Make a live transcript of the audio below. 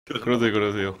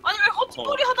그러세요. 아니 왜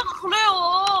헛짓거리 하다가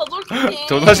그래요, 똘킹님.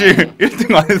 저 사실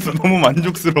 1등 안 해서 너무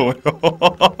만족스러워요.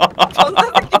 전자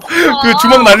새끼 그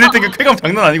주먹 날릴 때 그 쾌감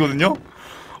장난 아니거든요.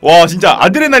 와 진짜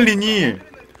아드레날린이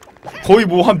거의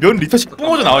뭐 한 몇 리터씩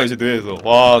뿜어져 나와요 제 뇌에서.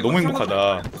 와 너무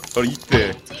행복하다. 저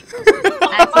이때.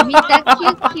 아 재밌다.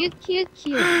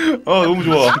 키읔. 아 너무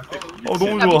좋아.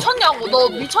 너무 야, 좋아. 미쳤냐고, 너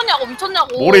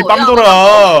미쳤냐고. 모래 빵 야,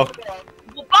 돌아.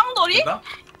 뭐 빵돌이? 됐나?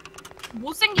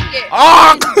 못생긴 게.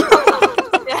 아!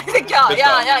 야, 이 새끼야.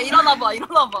 야, 일어나봐.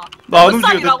 나 안 몇 움직여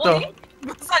살이라고, 됐다. 니?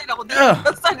 몇 살이라고? 니? 야.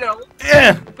 몇 살이라고?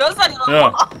 예. 몇 살이라고?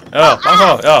 야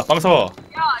빵사와. 야.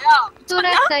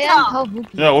 쫄았어야 더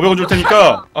무기. 야 500원 줄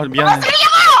테니까. 아 미안해.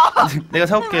 내가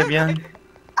사올게 미안.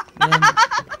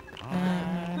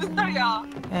 몇 살이야?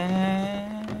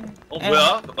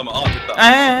 뭐야? 잠깐만. 됐다.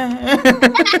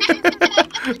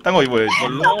 딴 거 입어야지.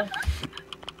 이걸로.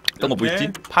 딴 거 뭐 있지?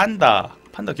 판다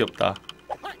귀엽다.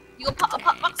 이거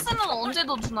박스는 언제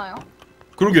더 주나요?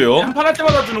 그러게요. 한 판 할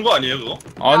때마다 주는 거 아니에요, 그거?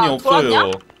 아니 아,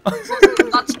 없어요.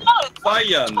 나 치마를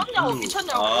파이안.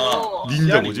 미쳤냐고.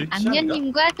 닌자 뭐지?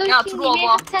 악녀님과 야, 똘킹님의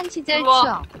들어와봐. 학창 시절 들어와.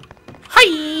 추억.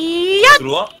 하이야.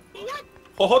 들어와?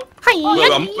 허헛?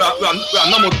 왜안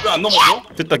넘어져?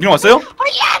 됐다. 기능 왔어요?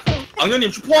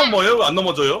 악녀님 슈퍼한 뭐예요? 왜 안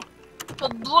넘어져요? 저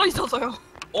누워 있어서요.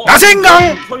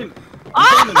 나생강! 서 있는데?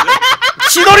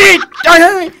 시돌이!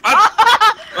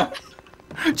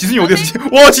 지순이 어디 갔지?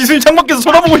 와 지순이 창밖에서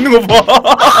쳐다보고 있는 거 봐.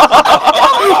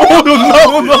 존나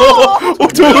무서워.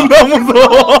 존나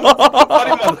무서워.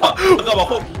 살인마다.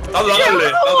 잠깐만. 나도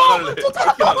나갈래.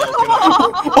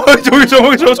 저기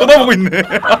쳐다보고 있네.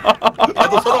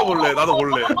 나도 쳐다볼래. 나도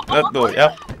볼래. 나도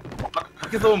야.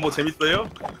 밖에서 보면 뭐 재밌어요?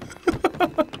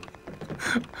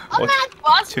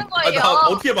 뭐 하시는 거예요? 나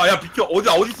어떻게 봐? 야 비켜. 어디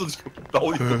있어 지금? 나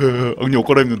어디 있어? 언니 옷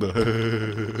갈아입는다.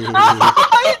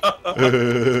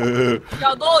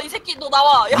 야, 너 이 새끼 너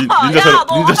나와. 야,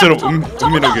 닌자처럼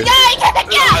은밀하게. 야, 이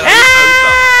개새끼야!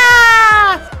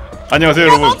 안녕하세요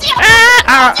여러분.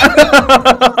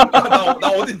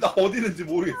 나 어디 있는지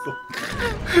모르겠어.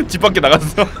 집 밖에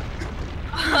나갔어.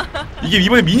 이게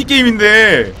이번에 미니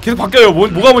게임인데 계속 바뀌어요.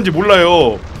 뭐가 뭔지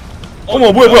몰라요.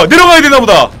 어머 뭐야 내려가야 되나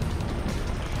보다.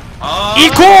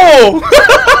 이코!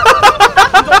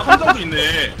 함정도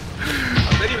있네.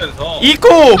 때리면서.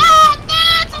 이코!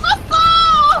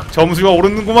 점수가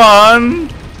오르는구만.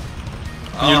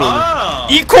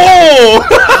 이코!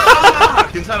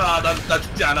 괜찮아. 나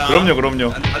죽지 않아.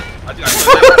 그럼요. 아직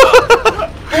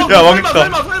안. 야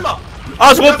망했다. 설마.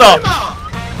 아 죽었다.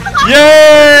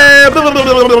 예!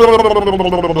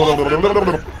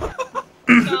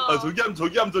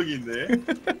 저기 함정이 있네.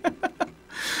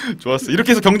 좋았어.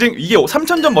 이렇게 해서 경쟁 이게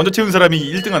 3000점 먼저 채운 사람이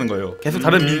 1등하는 거예요. 계속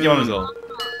다른 미니게임 하면서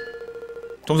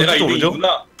점수 쭉 오르죠?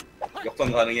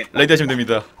 역전 가능해. 레디 하시면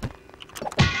됩니다.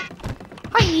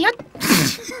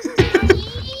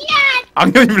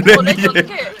 악녀님 레디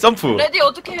점프. 레디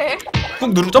어떻게 해?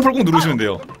 점프를 꾹 누르시면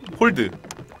돼요. 홀드.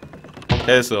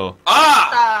 됐어.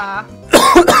 자,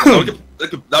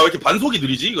 나 왜 이렇게 반속이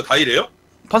느리지? 이거 다 이래요?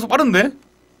 파속 빠른데?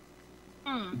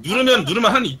 누르면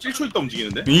한 1초 있다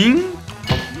움직이는데? 잉?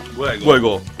 뭐야 이거? 뭐야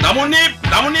이거?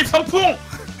 나뭇잎 선풍!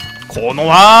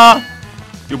 고노아!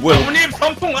 이거 뭐야? 나뭇잎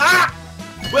선풍!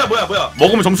 뭐야?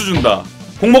 먹으면 점수 준다.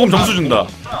 공 먹으면 점수 준다.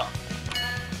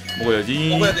 먹어야지.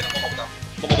 먹어야 돼.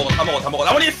 다 먹어.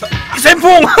 나뭇잎!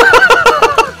 샘풍!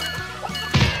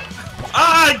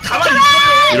 가만히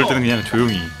있어요! 이럴 때는 그냥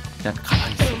조용히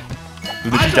가만히 있어.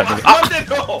 눈을 띄지 않는 게.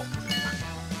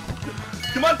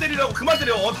 그만 때려! 그만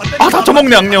때려. 다 때려. 다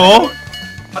처먹네 악녀.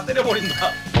 다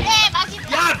때려버린다. 네,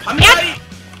 맛있다. 야, 밤가이!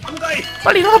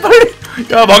 빨리 일어나 빨리.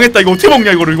 야 망했다. 이거 어떻게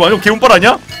먹냐 이거를. 이거 완전 개운빨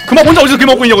아니야? 그만 혼자 어디서 개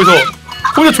먹고 있냐고 여기서.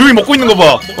 혼자 조용히 먹고 있는 거 봐.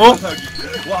 와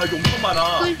이거 엄청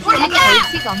많아. 꿀꿀이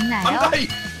벌칙 없나요? 밤가이!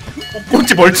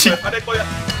 꼴찌 벌칙. 안할 거야.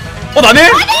 나네?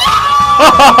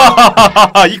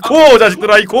 이코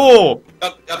자식들아 이코.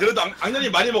 야 그래도 악년이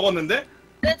많이 먹었는데?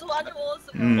 네, 저 많이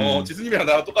먹었어요. 지수님이랑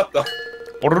나랑 똑같다.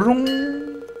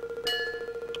 어르릉.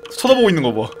 쳐다보고 있는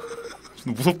거 봐.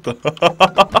 무섭다.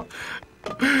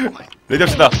 레디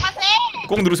합시다.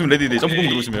 꼭 누르시면 레디 돼. 점프 꼭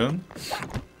누르시면.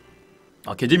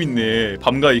 개 재밌네.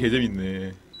 밤가이 개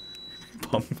재밌네.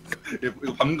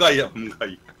 이거 밤가이야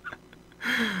밤가이.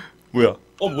 뭐야?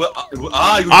 뭐야?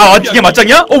 이거 이게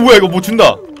맞짱이야? 뭐야 이거 뭐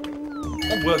준다.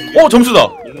 뭐야 이게? 점수다.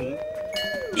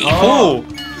 이코.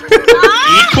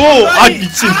 이코.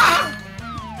 미친.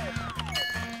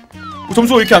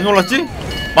 점수가 왜 이렇게 안 올랐지?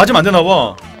 맞으면 안 되나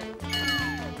봐.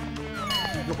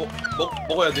 이거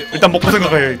먹어야 돼. 일단 먹고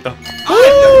생각해야겠다.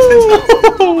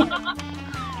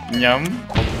 냠.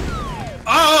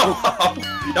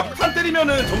 야 폭탄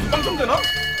때리면은 점수 빵점 되나?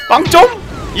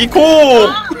 빵점? 이코.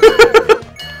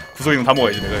 구석에 있는 거 다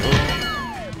먹어야지 내가 이거.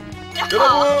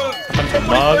 여러분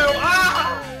존맛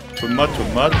아!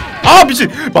 존맛. 아 미친.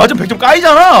 맞아 100점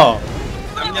까이잖아.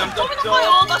 냠냠 점이나 쩝쩝.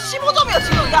 봐요. 나 15점이야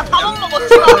지금. 야 다 못 먹어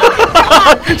진짜.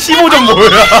 15점 뭐야?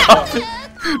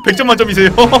 100점 만점이세요?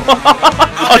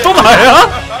 아 또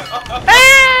나야?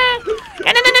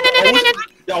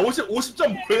 야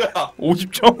 50점 뭐야?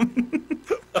 50점?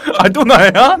 아 또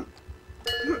나야?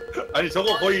 아니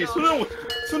저거 거의 수능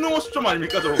 50점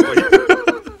아닙니까 저거 거의?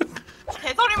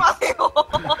 개소리 마세요.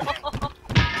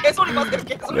 개소리 마세요.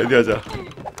 개소리. 레디하자.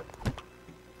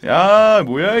 야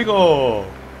뭐야 이거?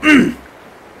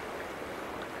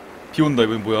 비 온다.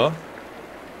 이번엔 뭐야?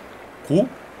 고?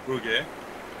 그러게.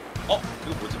 이거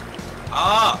뭐지?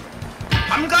 아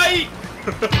밤가이.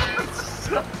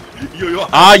 이거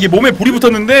아 이게 몸에 불이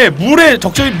붙었는데 몸에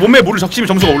물을 적시면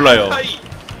점수가 올라요. 밤가이.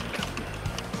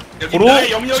 여기 고로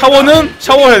나의 영역이다. 샤워는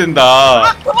샤워해야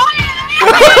된다.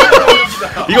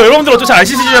 이거 여러분들 어차피 안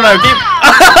씻으시잖아요 게임.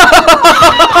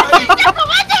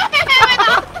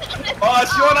 아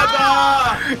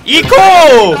시원하다. 이코!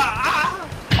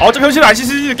 어차피 현실은 안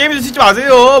씻으시는 게임에서 씻지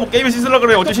마세요. 뭐 게임에서 씻으려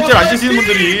그래. 어차피 실제로 안 씻으시는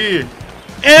분들이.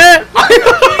 에?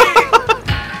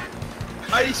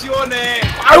 아이 시원해.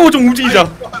 아유 좀 움직이자.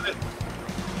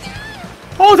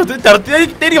 저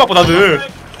때리기 바빠 다들.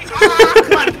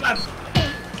 그만.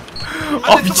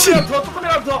 아 미친.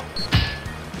 조금이라도 더.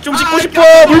 좀 씻고 싶어.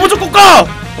 물 좀 꽂고 가.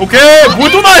 오케이.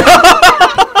 뭘 또 나야?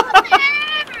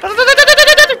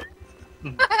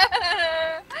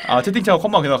 아 채팅창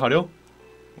컴만 그냥 가려?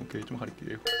 오케이 좀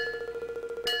가릴게요.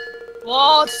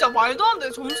 와 진짜 말도 안 돼.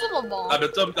 점수 봐봐.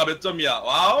 나 몇 점이야.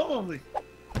 와우.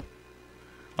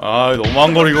 아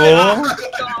너무한 걸 이거.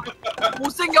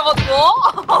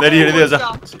 못생겨가지고.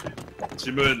 레디하자.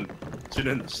 짐은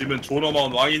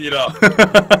존엄한 왕이니라.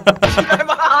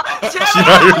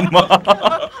 지랄 인마.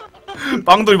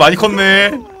 빵돌이 많이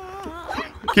컸네.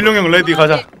 길룡형 레디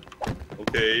가자.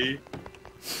 오케이.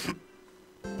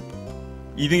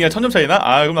 2등이야 1000점 차이나?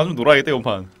 아 그럼 나 좀 놀아야겠다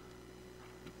이번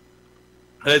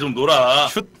그래 좀 놀아.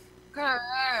 슛. 그래.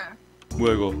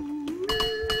 뭐야 이거?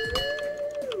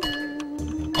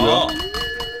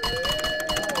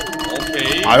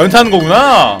 오케이. 아 연타하는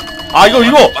거구나. 아 이거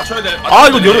맞춰야 돼. 아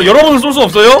이거 여러 번을 쏠 수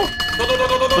없어요?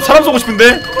 저 사람 쏘고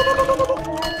싶은데.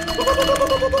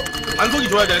 반속이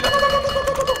줘야 돼.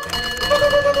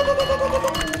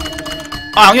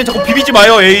 아 앙이 자꾸 비비지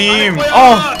마요 에임.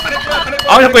 아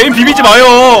자꾸 에임 비비지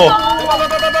마요.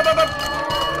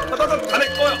 가래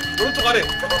거야. 오른쪽 아래.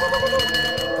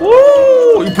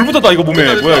 오 이거 불 붙었다 이거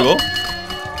몸에. 뭐야 이거?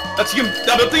 나 지금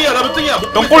나 몇 등이야?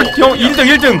 형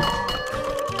 1등.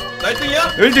 나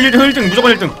 1등이야? 1등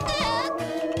무조건 1등.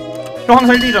 형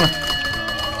항상 1등이잖아.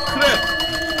 그래.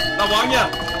 나 왕이야.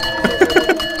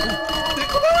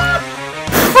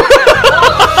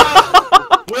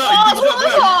 뭐야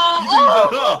이등이잖아.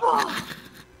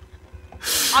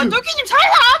 아 똘킹님 잘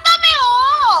나왔다며요.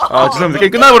 아 죄송합니다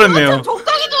게임 끝나버렸네요.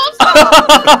 적당히 좀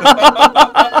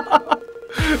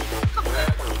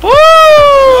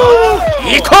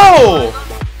이코!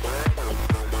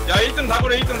 야 1등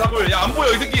다굴. 야 안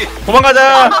보여 이 새끼.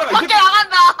 도망가자. 밖에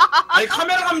나간다. 아니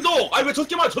카메라 감독. 아니 왜 저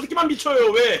새끼만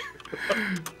비춰요 왜?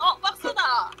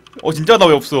 박스다. 진짜 나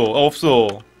왜 없어? 없어.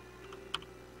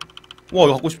 와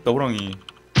이거 갖고 싶다 호랑이.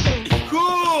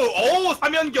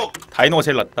 사면격. 다이노가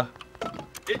제일 낫다.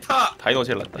 1타. 다이노가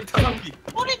제일 낫다. 1타 상기.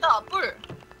 뿔이다 뿔.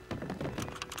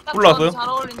 딱 뿔 나왔어요? 잘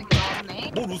어울리는 게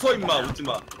나왔네. 뭘 웃어 임마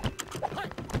웃지마.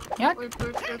 뿔.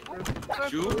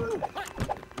 슈.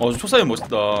 초사연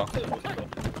멋있다.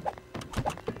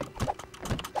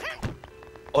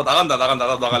 나간다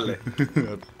나도 나갈래.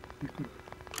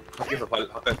 밖에서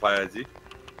봐야지.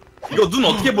 이거 눈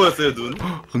어떻게 보였어요 눈?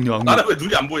 악녀. 나는 왜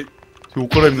눈이 안 보이? 옷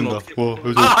갈아입는다. 와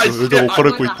여자 옷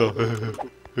갈아입고 있다.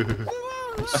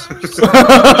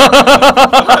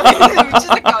 미친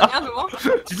새끼 아니야 저거?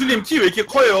 지수님 키 왜 이렇게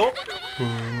커요?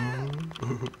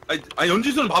 아니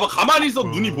연지수는 봐봐 가만히 있어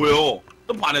눈이 보여.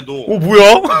 좀 반해도.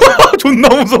 뭐야? 존나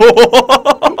무서워.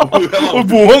 뭐야?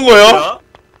 뭐한 거야?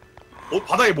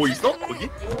 바닥에 뭐 있어? 거기?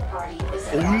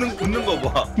 웃는 거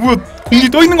봐. 뭐야 공기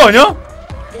떠 있는 거 아니야?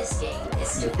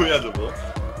 뭐야 저거?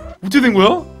 어떻게 된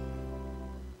거야?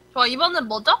 좋아 이번엔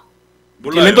뭐죠?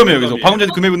 몰라요. 랜덤이에요 계속. 방금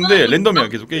전에 금해봤는데 랜덤이야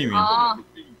계속 게임이.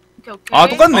 오케이. 아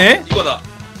똑같네. 이거다.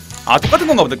 아 똑같은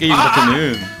건가 보다 게임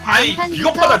자체는. 아이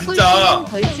이것 봐라 진짜.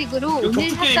 벌칙으로 이거 오늘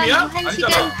독특 게임이야? 합방 1시간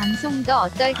아니잖아. 방송도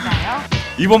어떨까요?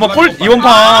 이번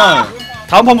판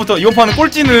다음 판부터 이번 판은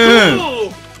꼴찌는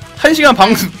 1시간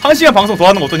방송 더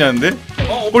하는 거 어떠냐는데?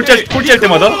 꼴찌할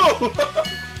때마다?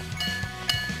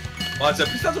 와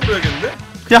진짜 비싸 좀 줘야겠는데?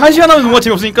 그냥 1시간 하면 뭔가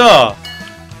재미없으니까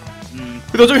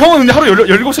근데 어차피 형은 근데 하루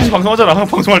 17시간씩 방송하잖아. 항상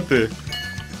방송할 때.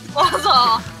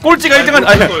 맞아. 꼴찌가 1등한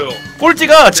아니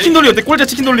꼴찌가 치킨 돌리기 어때? 꼴찌가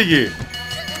치킨 돌리기.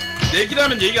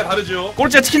 내기라면 얘기가 다르죠.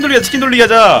 꼴찌가 치킨 돌리기 치킨 돌리기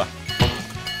하자.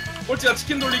 꼴찌가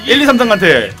치킨 돌리기 1, 2,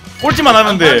 3등한테 꼴찌만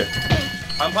하면 돼.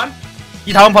 다음 판?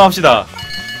 이 다음 판 합시다.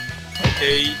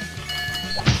 오케이.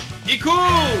 이쿠!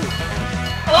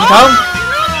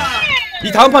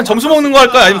 이 다음 판 점수 먹는 거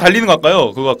할까요? 아니면 달리는 거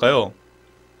할까요? 그거 할까요?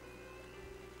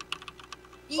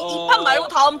 이 판 말고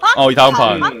다음 판? 이 다음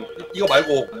판. 이거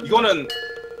말고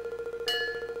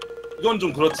이건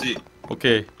좀 그렇지.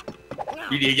 오케이.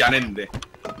 미리 얘기 안 했는데.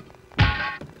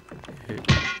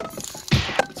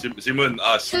 질문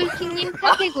똘킹님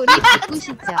카테고리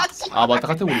바꾸시죠. 아 맞다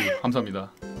카테고리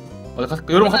감사합니다. 맞아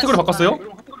여러분 카테고리 바꿨어요?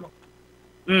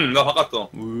 응 나 바꿨어.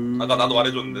 아까 나도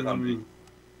말해줬는데 사람들이.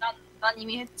 난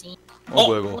이미 했지.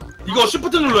 뭐야 이거? 이거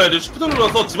쉬프트 눌러야 돼. 쉬프트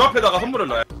눌러서 집 앞에다가 선물을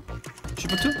놔야 돼.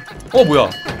 쉬프트? 뭐야?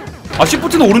 아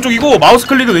쉬프트는 오른쪽이고 마우스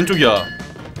클릭은 왼쪽이야.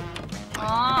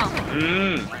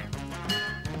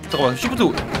 잠깐만 쉬프트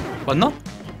맞나?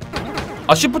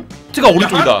 아 쉬프트가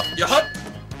오른쪽이다. 야핫?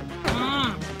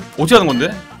 어떻게 하는 건데?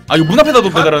 아 이거 문 앞에다 둬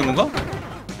배달하는 건가?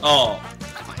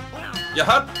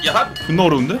 야핫? 야핫? 존나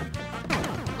어려운데?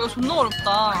 이거 존나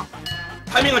어렵다.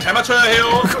 타이밍을 잘 맞춰야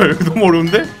해요. 이거 너무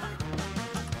어려운데?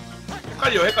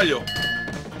 헷갈려.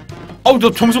 아우 저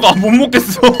점수가 못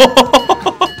먹겠어.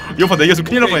 이거 내 계속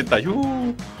큰일 날 뻔했다.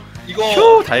 휴.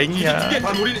 이거 다행이야. 두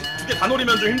개 다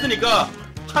노리면 좀 힘드니까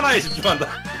하나에 집중한다.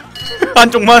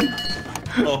 한쪽만?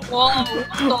 와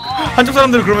어렵다. 한쪽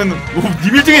사람들은 그러면 니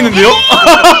 1등에 있는데요?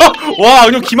 와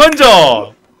그냥 김한자.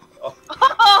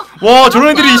 와 저런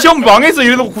애들이 시험 망했어.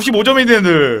 이래놓고 95점이 되는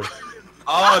애들.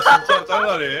 아 진짜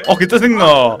짱나네. 개짜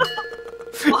생나.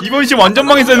 이번 시험 완전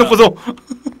망했어 해놓고서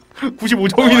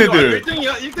 95점인 애들.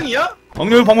 1등이야?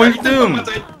 악녀 방금 1등. 1등빵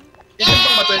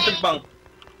맞자 1등빵.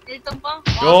 1등 빵? 야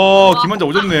김한자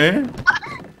오졌네.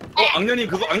 악녀님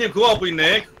그거 갖고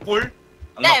있네. 꿀?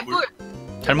 네 물.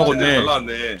 잘 먹었네. 잘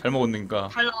나왔네. 잘 먹었으니까.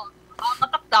 달라.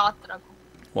 딱 나왔더라고.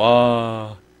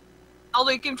 와.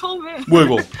 나도 이 게임 처음 해. 뭐야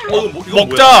이거? 이거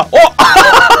먹자. 야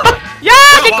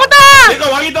내 거다. 내가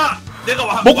왕이다. 내가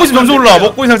왕. 먹고 있으면 점수 올라.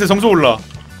 먹고 있는 상태 점수 올라.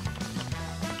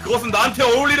 그것은 나한테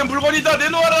어울리는 물건이다.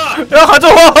 내놓아라. 야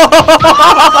가져와.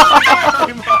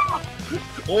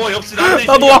 역시 나한테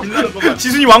나도 빛나는 거만.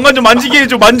 지순이 왕관 좀 만지게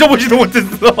해줘. 만져보지도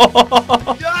못했어. 야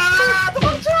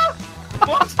도망쳐.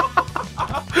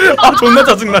 아 존나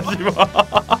짜증나 씨발.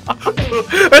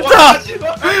 했다. 와.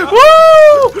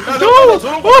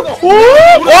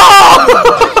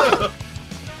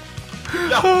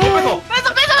 야 뺏어.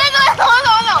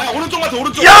 뺏어. 오른쪽 맞아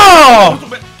오른쪽. 야. 오른쪽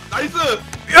나이스.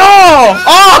 야.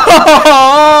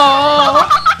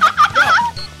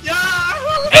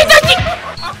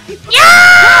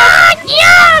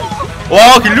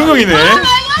 와 길룡형이네.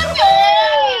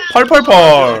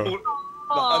 888.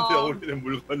 나한테 어울리는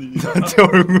물건이. 나한테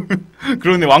얼굴.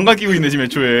 그러네 왕관 끼고 있네 지금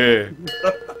애초에.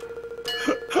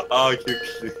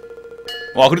 기억해.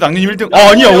 와 그래도 악녀님 1등.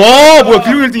 아니야. 와 뭐야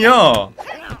길룡 1등이야.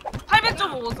 800점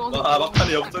먹었어.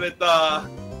 막판에 역전했다.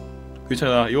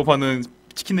 괜찮아 이거 판은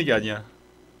치킨 내기 아니야.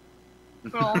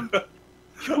 그럼.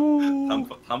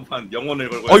 다음 판 영혼을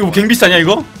걸고. 이거 뭐 갱비스 아니야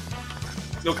이거?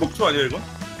 이거 격투 아니야 이거?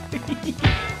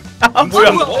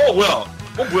 뭐야? 뭐야?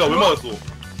 뭐야? 왜 맞았어?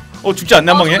 죽지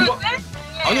않네 한 방에?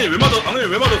 악녀님 왜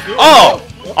맞았어요?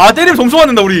 때리면 점수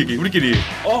받는다 우리끼리.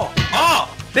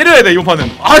 때려야 돼 이번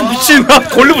판은. 미친.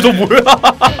 걸리고 저 뭐야?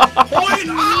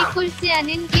 님이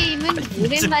꼴찌하는 게임은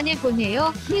오랜만에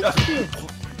보네요.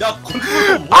 야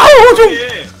건투. 아우 좀. 야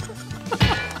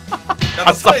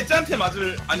아싸. 나 쟤한테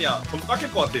맞을 아니야. 점수 깎일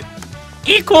것 같아.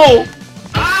 이코.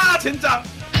 젠장.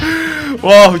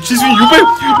 와 지순이 600.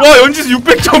 와 연지수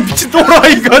 600점 미친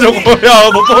또라이가 저거. 야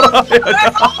너 또라이야.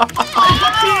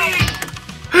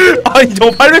 아니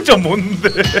저거 800점 뭔데?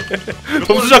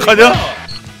 점수 시작하냐?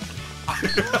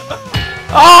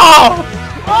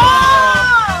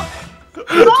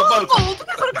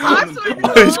 어떻게 그렇게 잘할 수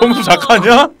있어? 아니 점수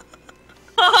작하냐?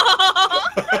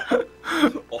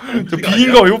 저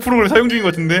비인가 웨브 프로그램 사용 중인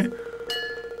것 같은데?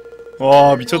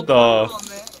 와 미쳤다.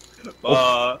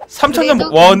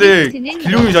 3000점 와 근데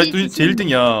길룡이 아직도 제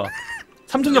 1등이야.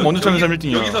 3000점 먼저 찾는 사람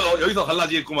 1등이야. 여기서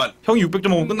갈라지겠구만. 형이 600점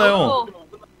먹으면 끝나요.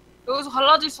 여기서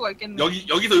갈라질 수가 있겠네.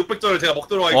 여기서 600점을 제가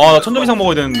먹도록 하겠습니다. 와 나 1000점 이상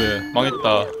먹어야 되는데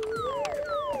망했다.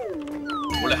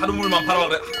 원래 한우물만 팔아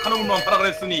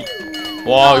그랬으니.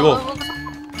 와 이거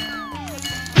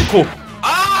이코.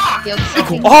 역시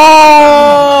이코.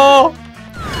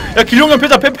 야 길룡형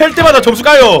패자 팰 때마다 점수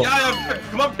까요. 야야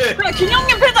그만 패. 그래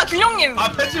균형님 패자 균형님.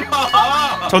 패지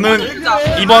마. 저는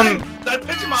이번 날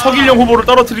패지 마. 서길령 후보를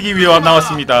떨어뜨리기 위해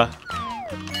나왔습니다.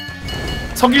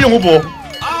 성길용 후보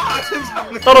아 진짜.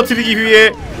 떨어뜨리기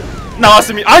위해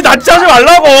나왔습니다. 아니 낫지하지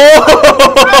말라고.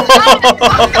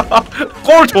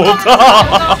 꼴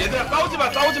좋다. 얘들아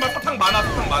싸우지마 사탕 많아.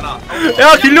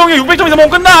 야 길룡이 600점 이상 먹으면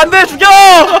끝나. 안돼 죽여.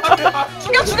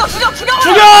 죽여.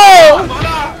 죽여. 많아.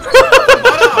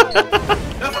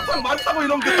 야 사탕 많다고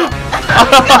이런 게.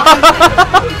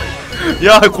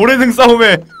 야 고래등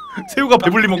싸움에 새우가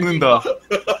배불리 먹는다.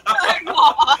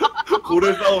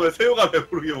 고래 싸움에 새우가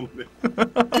배부르게 먹네.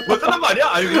 뭐 끝난 거 아니야?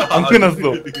 아니 그냥 안 끝났어.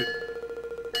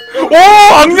 오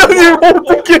악녀님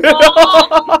어떡해.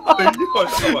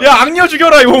 야 악녀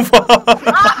죽여라 이거 봐.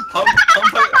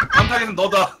 감사하겠습니다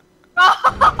너다.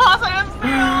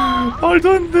 살려주세요. 말도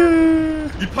안 돼.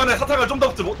 이 판에 사탕을 좀 더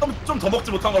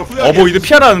먹지 못한 걸 후회하게. 어버 이제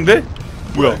피하라는데?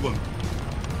 뭐야? 이건.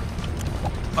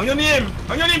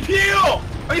 강녀님 피해요.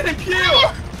 강녀님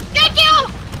피해요.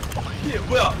 깰게요. 피해.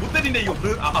 뭐야 못 때리네 이거.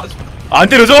 안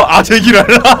때려줘? 아 제기랄.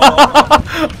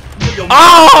 아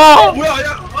아! 뭐야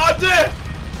야 안돼.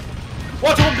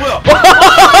 와 저건 뭐야?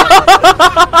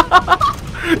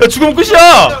 야 죽으면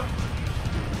끝이야.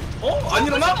 어? 안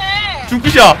일어나? 죽으면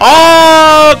끝이야.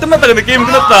 아 끝났다. 근데 게임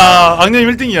끝났다. 악녀님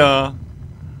 1등이야.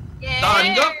 예. 나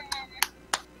아닌가?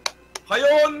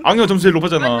 과연 악녀 점수 제일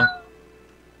높았잖아.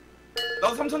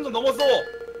 나도 3000점 넘었어.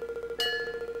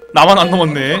 나만 안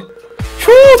넘었네.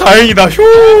 휴 다행이다. 휴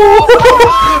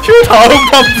다음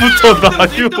판부터 나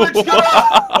휴.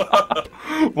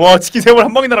 와 치킨 3번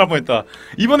한 방에 날아갈 뻔했다.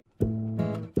 이번에